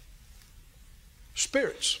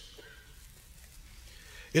 Spirits.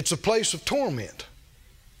 It's a place of torment.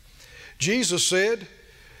 Jesus said,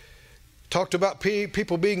 talked about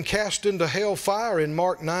people being cast into hell fire in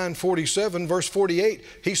Mark 9:47, verse 48.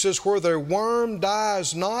 He says, where their worm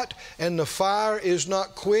dies not and the fire is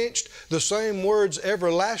not quenched. The same words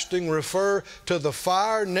everlasting refer to the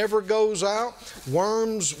fire never goes out.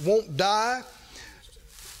 Worms won't die.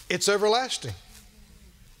 It's everlasting.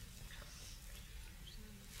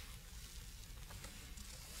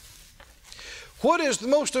 What is the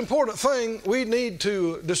most important thing we need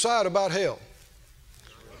to decide about hell?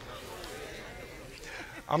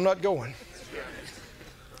 I'm not going.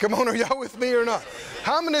 Come on, are y'all with me or not?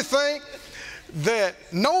 How many think that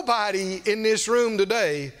nobody in this room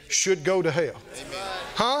today should go to hell?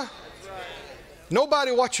 Huh?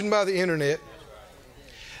 Nobody watching by the internet.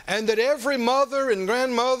 And that every mother and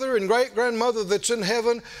grandmother and great-grandmother that's in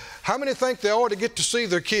heaven, how many think they ought to get to see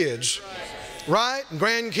their kids? Right?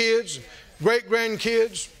 Grandkids,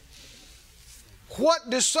 great-grandkids. What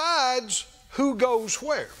decides who goes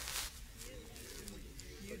where?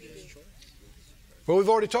 Well, we've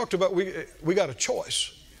already talked about we got a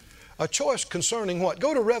choice. A choice concerning what?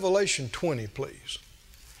 Go to Revelation 20, please.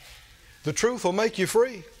 The truth will make you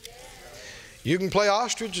free. You can play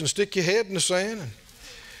ostrich and stick your head in the sand and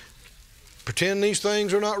pretend these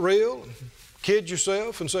things are not real, and kid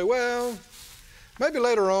yourself and say, well, maybe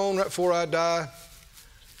later on, right before I die,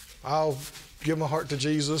 I'll give my heart to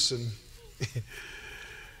Jesus. And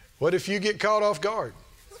what if you get caught off guard?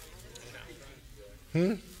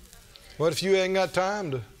 What if you ain't got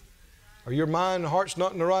time to, or your mind and heart's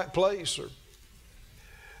not in the right place? Or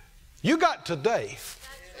you got today.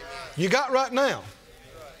 You got right now.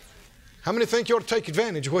 How many think you ought to take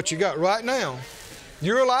advantage of what you got right now?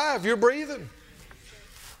 You're alive, you're breathing.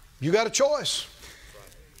 You got a choice.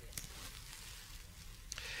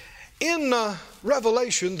 In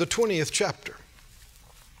Revelation, the 20th chapter.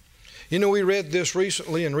 You know, we read this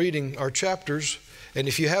recently in reading our chapters. And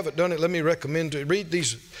if you haven't done it, let me recommend to read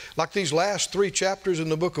these, like these last 3 chapters in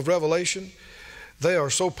the book of Revelation. They are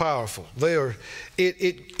so powerful.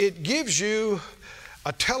 It gives you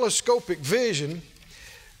a telescopic vision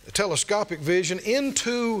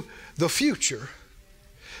into the future.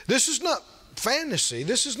 This is not fantasy.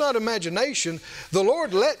 This is not imagination. The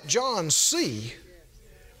Lord let John see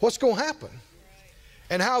what's going to happen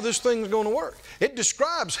and how this thing's going to work. It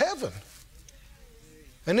describes heaven.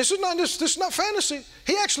 And this is not fantasy.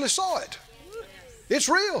 He actually saw it. It's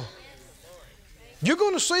real. You're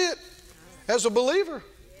going to see it as a believer,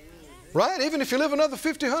 right? Even if you live another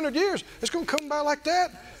 50, 100 years, it's going to come by like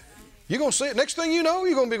that. You're going to see it. Next thing you know,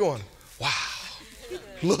 you're going to be going, wow,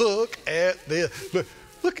 look at this.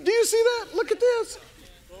 Look, do you see that? Look at this.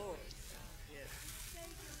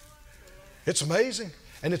 It's amazing.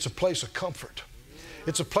 And it's a place of comfort.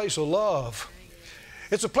 It's a place of love.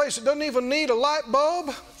 It's a place that doesn't even need a light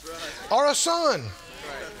bulb or a sun.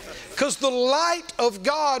 Because the light of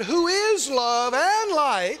God, who is love and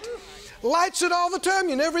light, lights it all the time.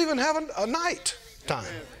 You never even have a night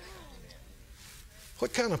time.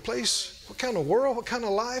 What kind of place, what kind of world, what kind of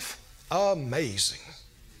life? Amazing.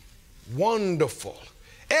 Wonderful.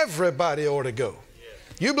 Everybody ought to go.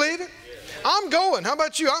 You believe it? I'm going. How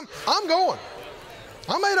about you? I'm going.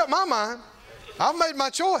 I made up my mind. I've made my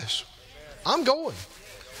choice. I'm going.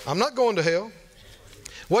 I'm not going to hell.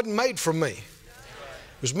 Wasn't made for me.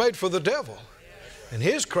 It was made for the devil and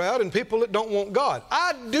his crowd and people that don't want God.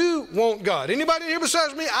 I do want God. Anybody here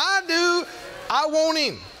besides me? I do. I want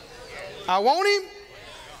Him. I want Him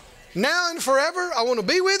now and forever. I want to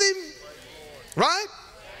be with Him. Right?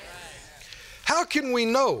 How can we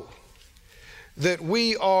know that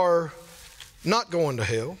we are not going to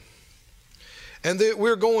hell and that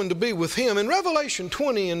we're going to be with Him? In Revelation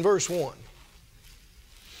 20 and verse 1.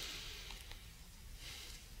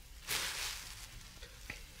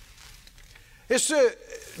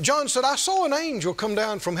 John said, I saw an angel come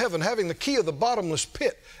down from heaven having the key of the bottomless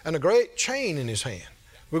pit and a great chain in his hand.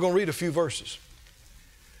 We're going to read a few verses.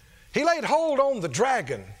 He laid hold on the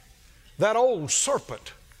dragon, that old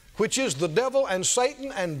serpent, which is the devil and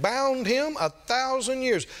Satan, and bound him 1,000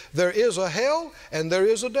 years. There is a hell and there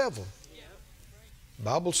is a devil. The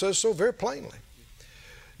Bible says so very plainly.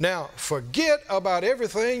 Now, forget about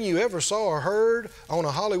everything you ever saw or heard on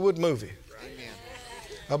a Hollywood movie.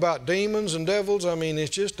 About demons and devils. I mean,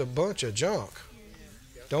 it's just a bunch of junk.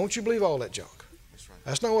 Don't you believe all that junk.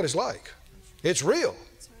 That's not what it's like. It's real,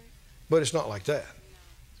 but it's not like that.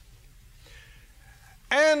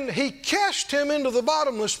 And he cast him into the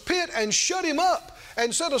bottomless pit and shut him up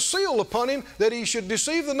and set a seal upon him that he should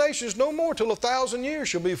deceive the nations no more till 1,000 years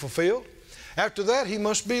shall be fulfilled. After that, he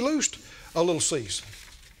must be loosed a little season.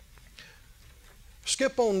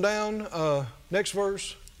 Skip on down, next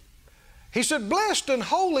verse. He said, blessed and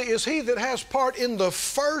holy is he that has part in the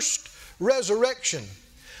first resurrection.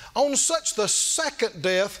 On such the second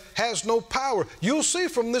death has no power. You'll see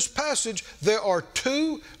from this passage there are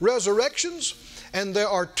 2 resurrections and there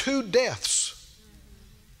are 2 deaths.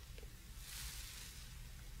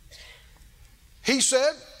 He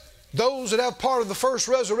said, those that have part of the first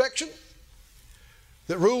resurrection,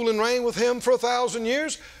 that rule and reign with Him for 1,000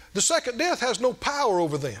 years, the second death has no power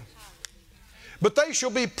over them. But they shall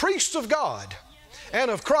be priests of God and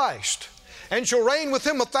of Christ, and shall reign with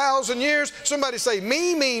Him 1,000 years. Somebody say,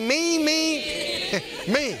 me, me, me, me,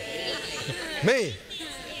 me, me.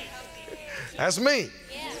 That's me.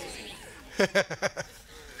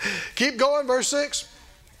 Keep going, verse 6.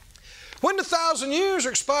 When the 1,000 years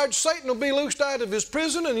are expired, Satan will be loosed out of his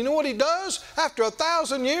prison, and you know what he does? After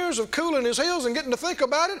 1,000 years of cooling his heels and getting to think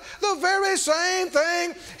about it, the very same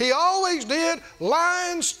thing he always did,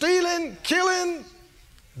 lying, stealing, killing,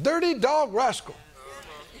 dirty dog rascal.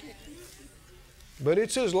 But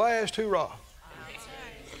it's his last hurrah.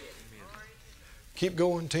 Keep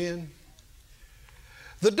going, 10.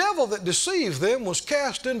 The devil that deceived them was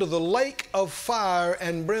cast into the lake of fire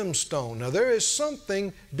and brimstone. Now there is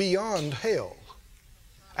something beyond hell,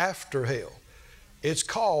 after hell. It's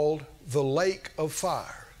called the lake of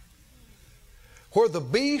fire, where the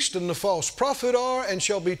beast and the false prophet are, and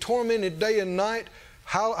shall be tormented day and night.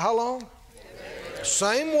 How long?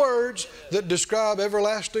 Same words that describe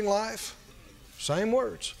everlasting life. Same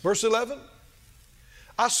words. Verse 11.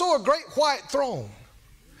 I saw a great white throne,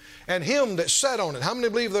 and him that sat on it. How many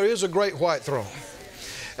believe there is a great white throne?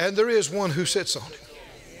 And there is one who sits on it.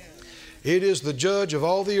 It is the judge of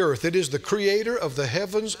all the earth. It is the creator of the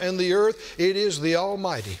heavens and the earth. It is the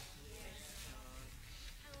Almighty.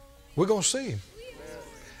 We're going to see Him.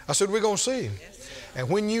 I said we're going to see Him. And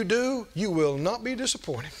when you do, you will not be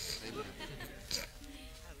disappointed.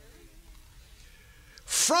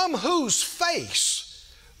 From whose face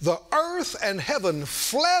the earth and heaven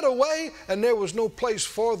fled away, and there was no place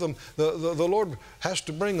for them. The Lord has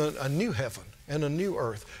to bring a new heaven and a new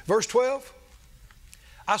earth. Verse 12,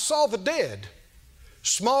 I saw the dead,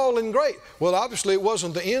 small and great. Well, obviously it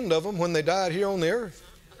wasn't the end of them when they died here on the earth.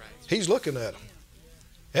 He's looking at them.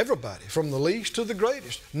 Everybody, from the least to the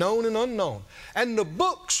greatest, known and unknown. And the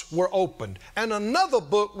books were opened, and another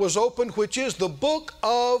book was opened, which is the book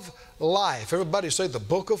of life. Everybody say the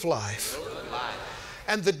book of life.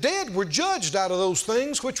 And the dead were judged out of those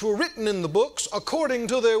things which were written in the books according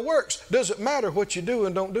to their works. Does it matter what you do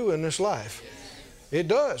and don't do in this life? It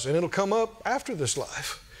does, and it'll come up after this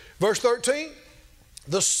life. Verse 13,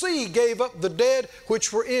 the sea gave up the dead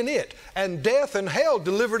which were in it, and death and hell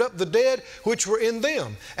delivered up the dead which were in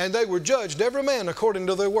them, and they were judged every man according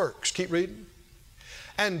to their works. Keep reading.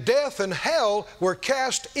 And death and hell were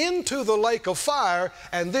cast into the lake of fire,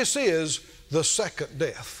 and this is the second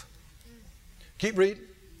death. Keep reading.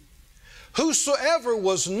 Whosoever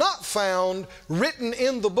was not found written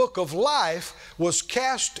in the book of life was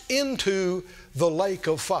cast into the lake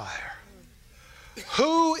of fire.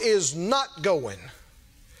 Who is not going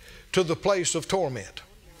to the place of torment?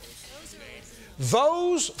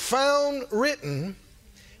 Those found written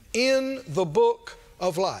in the book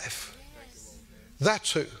of life.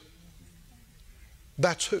 That's who.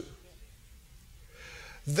 That's who.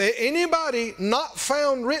 Anybody not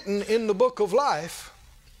found written in the book of life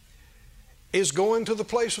is going to the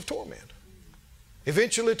place of torment,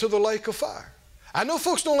 eventually to the lake of fire. I know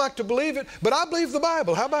folks don't like to believe it, but I believe the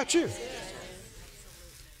Bible. How about you?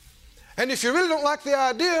 And if you really don't like the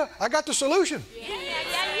idea, I got the solution.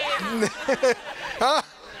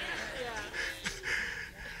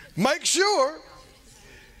 Make sure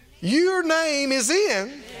your name is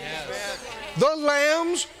in the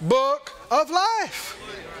Lamb's book of life.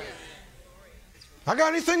 I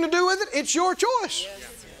got anything to do with it? It's your choice.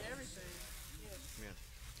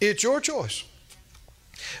 It's your choice.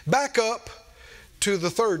 Back up to the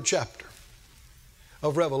 3rd chapter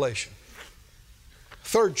of Revelation.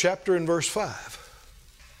 3rd chapter in verse 5.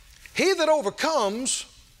 He that overcomes,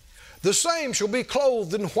 the same shall be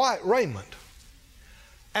clothed in white raiment,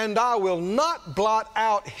 and I will not blot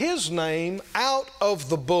out his name out of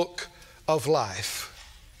the book of life,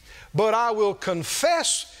 but I will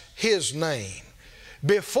confess his name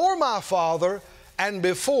before my Father and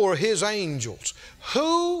before his angels.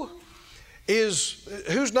 Whose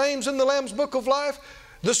name's in the Lamb's book of life?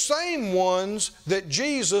 The same ones that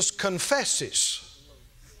Jesus confesses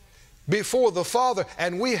before the Father.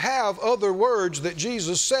 And we have other words that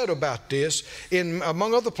Jesus said about this in,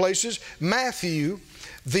 among other places, Matthew,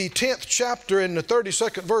 the 10th chapter and the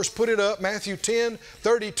 32nd verse. Put it up, Matthew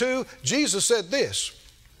 10:32. Jesus said this: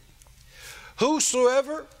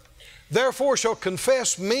 whosoever therefore shall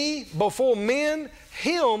confess me before men,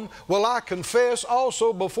 him will I confess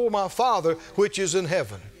also before my Father which is in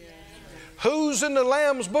heaven. Who's in the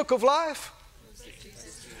Lamb's book of life?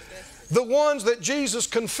 The ones that Jesus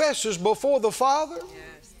confesses before the Father.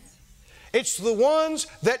 It's the ones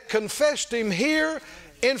that confessed him here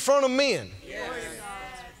in front of men.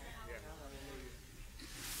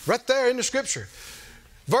 Right there in the scripture.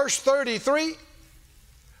 Verse 33,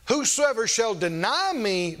 whosoever shall deny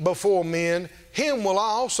me before men, him will I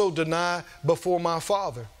also deny before my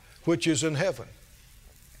Father which is in heaven.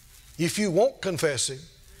 If you won't confess him,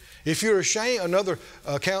 if you're ashamed, another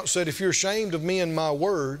account said, if you're ashamed of me and my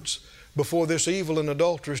words before this evil and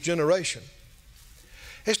adulterous generation.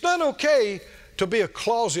 It's not okay to be a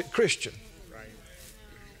closet Christian.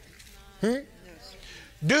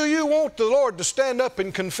 Do you want the Lord to stand up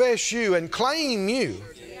and confess you and claim you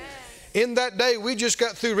in that day we just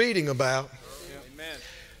got through reading about?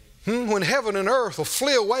 When heaven and earth will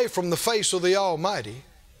flee away from the face of the Almighty.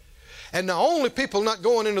 And the only people not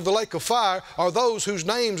going into the lake of fire are those whose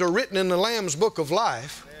names are written in the Lamb's book of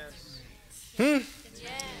life.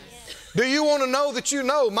 Do you want to know that you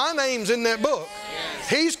know my name's in that book?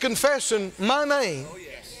 He's confessing my name.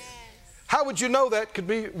 How would you know that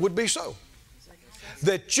would be so?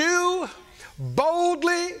 That you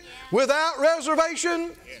boldly, without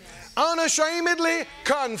reservation, unashamedly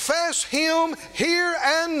confess him here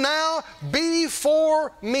and now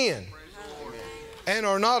before men, and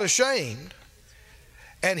are not ashamed.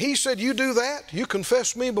 And he said, you do that, you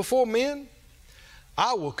confess me before men,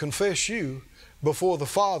 I will confess you before the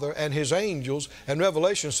Father and his angels. And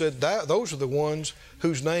Revelation said that those are the ones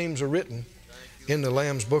whose names are written in the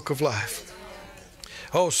Lamb's book of life.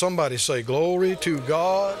 Oh, somebody say glory to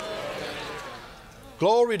God.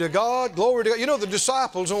 Glory to God, glory to God. You know, the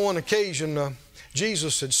disciples on one occasion,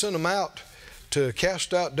 Jesus had sent them out to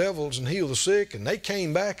cast out devils and heal the sick, and they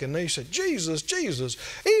came back and they said, Jesus, Jesus,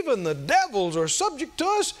 even the devils are subject to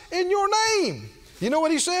us in your name. You know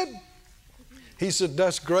what he said? He said,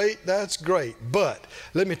 that's great, but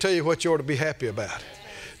let me tell you what you ought to be happy about.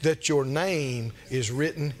 That your name is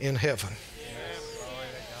written in heaven.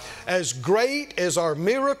 As great as our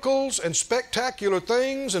miracles and spectacular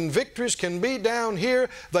things and victories can be down here,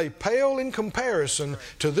 they pale in comparison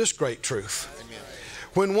to this great truth.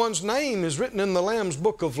 When one's name is written in the Lamb's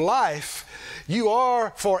book of life, you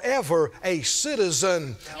are forever a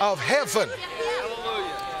citizen of heaven.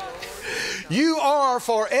 You are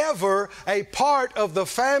forever a part of the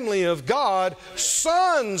family of God,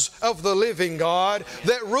 sons of the living God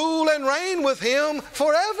that rule and reign with him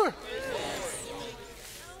forever.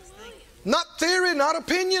 Not theory, not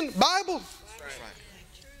opinion, Bible.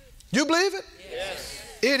 You believe it? Yes.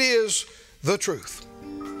 It is the truth.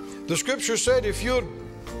 The scripture said if you'd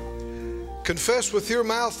confess with your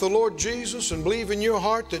mouth the Lord Jesus and believe in your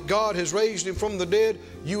heart that God has raised him from the dead,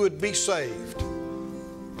 you would be saved.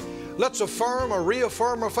 Let's affirm or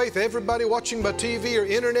reaffirm our faith. Everybody watching by TV or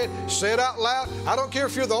internet, say it out loud. I don't care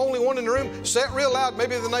if you're the only one in the room. Say it real loud.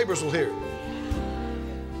 Maybe the neighbors will hear it.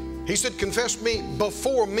 He said, confess me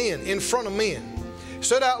before men, in front of men.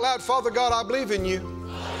 Said out loud, Father God, I believe in you.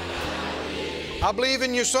 I believe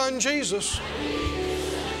in your Son, Jesus.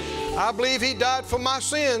 I believe he died for my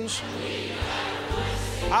sins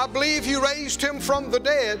I believe He raised Him from the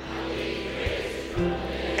dead.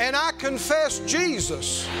 And I confess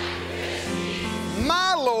Jesus,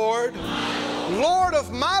 my Lord, Lord of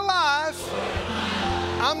my life.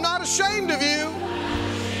 I'm not ashamed of You.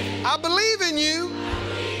 I believe in You,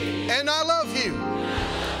 and I love You.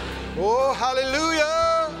 Oh,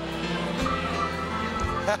 hallelujah.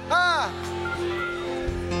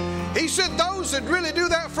 He said those that really do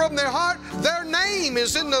that from their heart, their name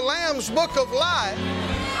is in the Lamb's book of life.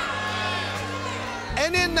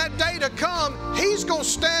 And in that day to come, He's going to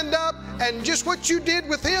stand up, and just what you did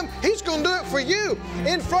with Him, He's going to do it for you.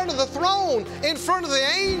 In front of the throne, in front of the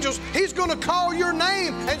angels, He's going to call your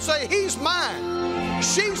name and say, He's mine.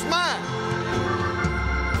 She's mine.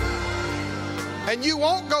 And you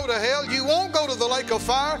won't go to hell. You won't go to the lake of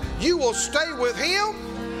fire. You will stay with Him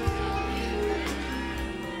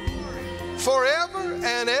forever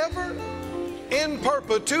and ever, in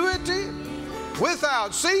perpetuity,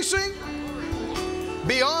 without ceasing,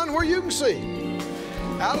 beyond where you can see,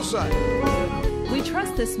 out of sight. We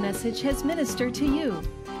trust this message has ministered to you.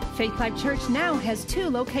 Faith Life Church now has 2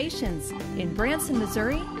 locations, in Branson,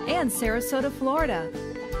 Missouri and Sarasota, Florida.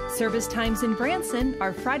 Service times in Branson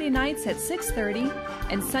are Friday nights at 6:30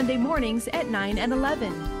 and Sunday mornings at 9 and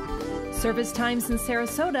 11. Service times in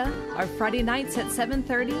Sarasota are Friday nights at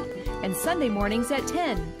 7:30 and Sunday mornings at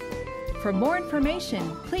 10. For more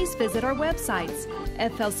information, please visit our websites,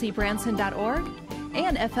 flcbranson.org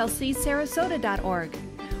and flcsarasota.org,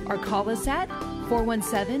 or call us at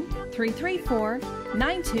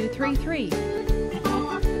 417-334-9233.